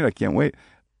be too. there. I can't wait.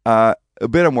 A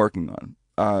bit I'm working on.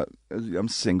 I'm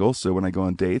single, so when I go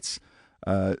on dates,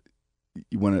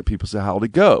 people say, how'd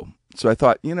it go? So I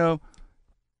thought,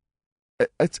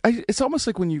 it's almost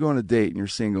like when you go on a date and you're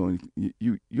single, and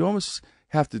you almost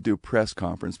have to do a press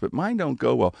conference, but mine don't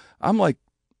go well. I'm like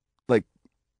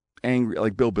angry,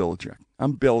 like Bill Belichick.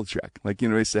 I'm Belichick.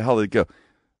 They say, how'd it go?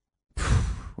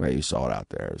 Well, you saw it out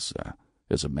there.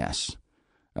 It's a mess.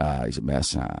 He's a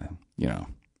mess.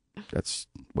 That's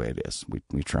the way it is.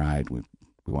 We tried. We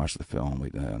watched the film.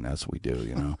 And that's what we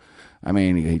do. I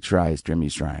mean, he tries.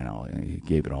 Jimmy's trying all. He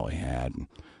gave it all he had. And,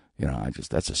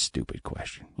 that's a stupid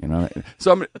question.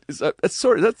 So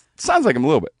that sounds like him a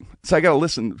little bit. So I got to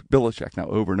listen to Belichick now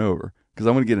over and over because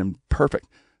I want to get him perfect.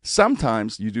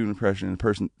 Sometimes you do an impression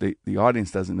and the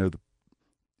audience doesn't know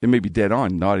it may be dead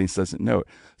on. The audience doesn't know it.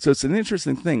 So it's an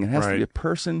interesting thing. It has to be a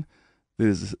person that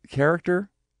is a character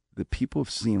that people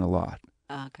have seen a lot.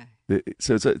 Okay.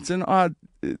 So it's an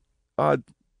odd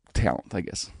talent, I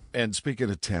guess. And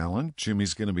speaking of talent,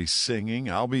 Jimmy's going to be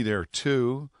singing. I'll be there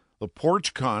too. The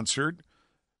Porch Concert,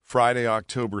 Friday,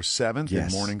 October 7th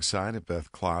Yes. in Morningside at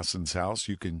Beth Clausen's house.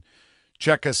 You can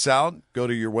check us out. Go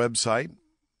to your website.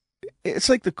 It's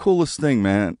like the coolest thing,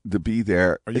 man, to be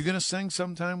there. Are you going to sing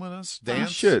sometime with us? Dance?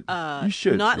 You should. You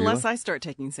should. Not Sheila. unless I start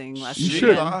taking singing lessons. You should.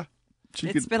 again. She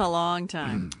It's could- been a long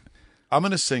time. I'm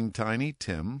going to sing Tiny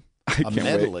Tim, I a can't wait.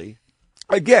 medley.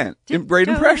 Again, great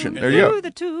impression. There you go. Through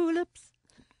the tulips.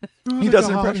 He does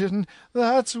an impression.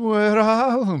 That's where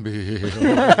I'll be.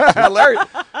 Larry,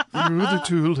 Through the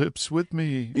tulips with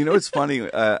me. it's funny.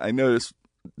 I noticed.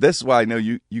 This is why I know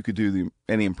you could do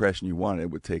any impression you wanted. It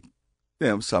would take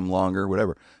some longer,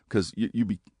 whatever, because you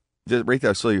be just right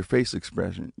there. I saw your face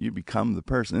expression. You become the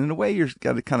person. In a way, you've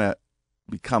got to kind of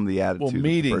become the attitude. Well, of the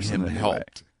meeting person him in a way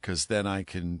helped because then I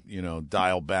can,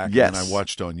 dial back. Yes. And I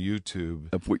watched on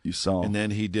YouTube. of what you saw. And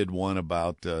then he did one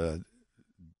about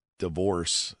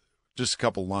divorce, just a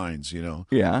couple lines,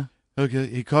 Yeah. Okay,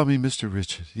 he called me Mr.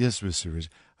 Richard. Yes, Mr.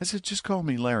 Richard. I said, just call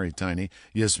me Larry, Tiny.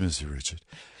 Yes, Mr. Richard.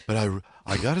 But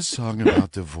I got a song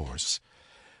about divorce.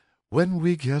 When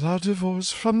we get our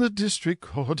divorce from the district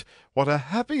court, what a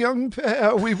happy young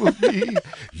pair we will be.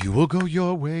 You will go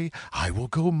your way, I will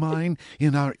go mine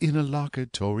in our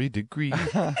interlocutory degree.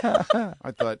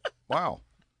 I thought, wow,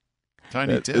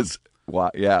 Tiny Tim.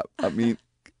 Wow. Yeah. I mean,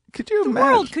 could you The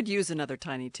imagine? world could use another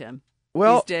Tiny Tim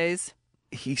Well, these days.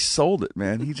 he sold it,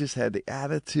 man. He just had the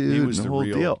attitude He was and the the whole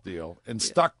real deal. and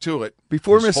stuck to it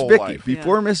Before his Miss whole Vicky,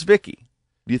 life. Miss Vicky,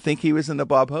 do you think he was in the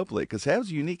Bob Hope League? Because that was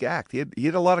a unique act. He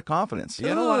had a lot of confidence.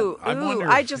 You know what? Ooh, I wonder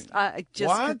I if- just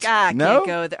What? I No? can't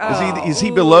go there. Is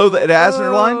he below the Ed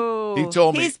Asner line? Oh. He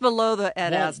told me- he's below the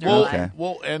Ed Asner We'll, line.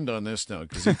 we'll end on this note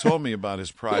because he told me about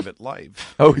his private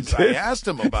life. Oh, he I did? asked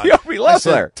him about Yeah, it. we I love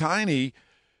said, there. Tiny,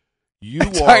 you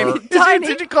Tiny. are. Tiny.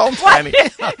 Did you call him Tiny?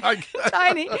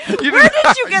 Tiny. Where didn't-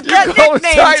 did you get you that call him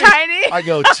nickname, Tiny. Tiny? I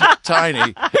go,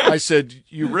 Tiny. I said,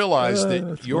 you realize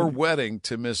that your wedding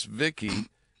to Miss Vicky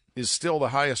is still the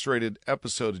highest rated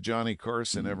episode of Johnny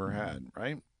Carson ever had,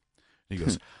 right? He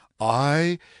goes,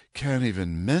 I can't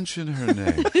even mention her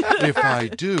name. If I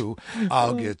do,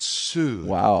 I'll get sued.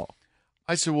 Wow.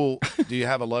 I said, well, do you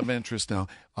have a love interest now?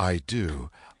 I do.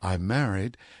 I'm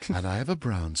married, and I have a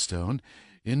brownstone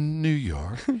in New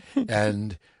York,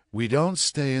 and we don't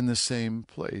stay in the same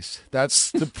place.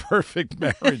 That's the perfect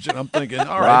marriage. And I'm thinking,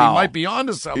 all right, Wow. he might be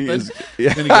onto something. He is-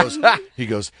 yeah. And he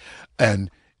goes, and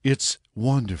it's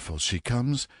wonderful. She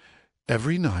comes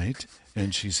every night,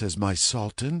 and she says, my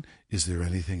Sultan, is there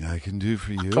anything I can do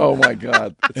for you? Oh, my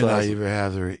God. That's And I awesome. either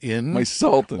have her in My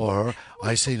Sultan. or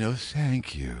I say no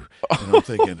thank you. And I'm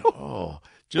thinking, oh,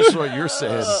 just what you're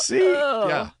saying. See?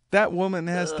 Yeah. That woman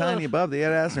has Tiny above the Ed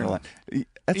Asner line.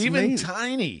 That's Even amazing.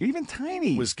 Tiny Even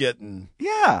Tiny. was getting,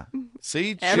 Yeah.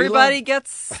 see, Everybody Sheila?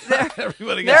 gets their,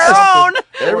 Everybody their gets own. something.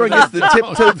 Everyone gets the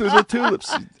tiptoe through the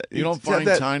tulips. You don't It's got find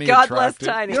that- Tiny God bless attractive?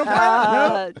 Tiny. You don't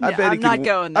find no. I bet I'm he not could,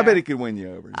 going I there. bet he could win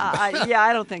you over. Yeah,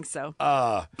 I don't think so.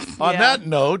 On Yeah. that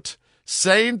note,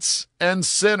 saints and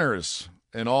sinners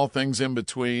and all things in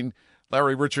between.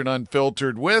 Larry Richard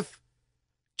Unfiltered with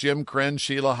Jim Krenn,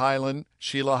 Sheila Hyland,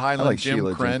 I like Jim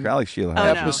Sheila. Krenn. I like Sheila. Oh, no.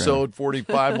 Episode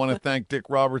 45. Want to thank Dick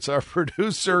Roberts, our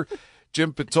producer,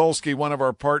 Jim Patulski, one of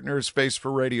our partners, Face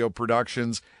for Radio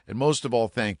Productions, and most of all,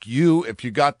 thank you. If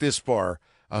you got this far,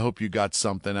 I hope you got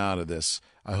something out of this.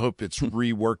 I hope it's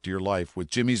reworked your life with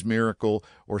Jimmy's Miracle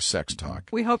or Sex Talk.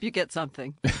 We hope you get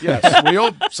something. Yes, we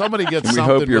hope somebody gets And we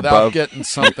something hope you're without above- getting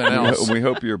something else. We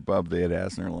hope you're above the Ed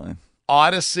Asner line.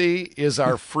 Odyssey is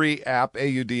our free app,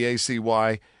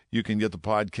 AUDACY. You can get the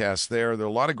podcast there. There are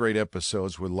a lot of great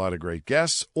episodes with a lot of great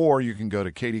guests, or you can go to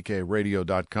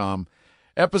kdkradio.com.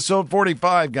 Episode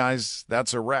 45, guys.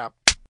 That's a wrap.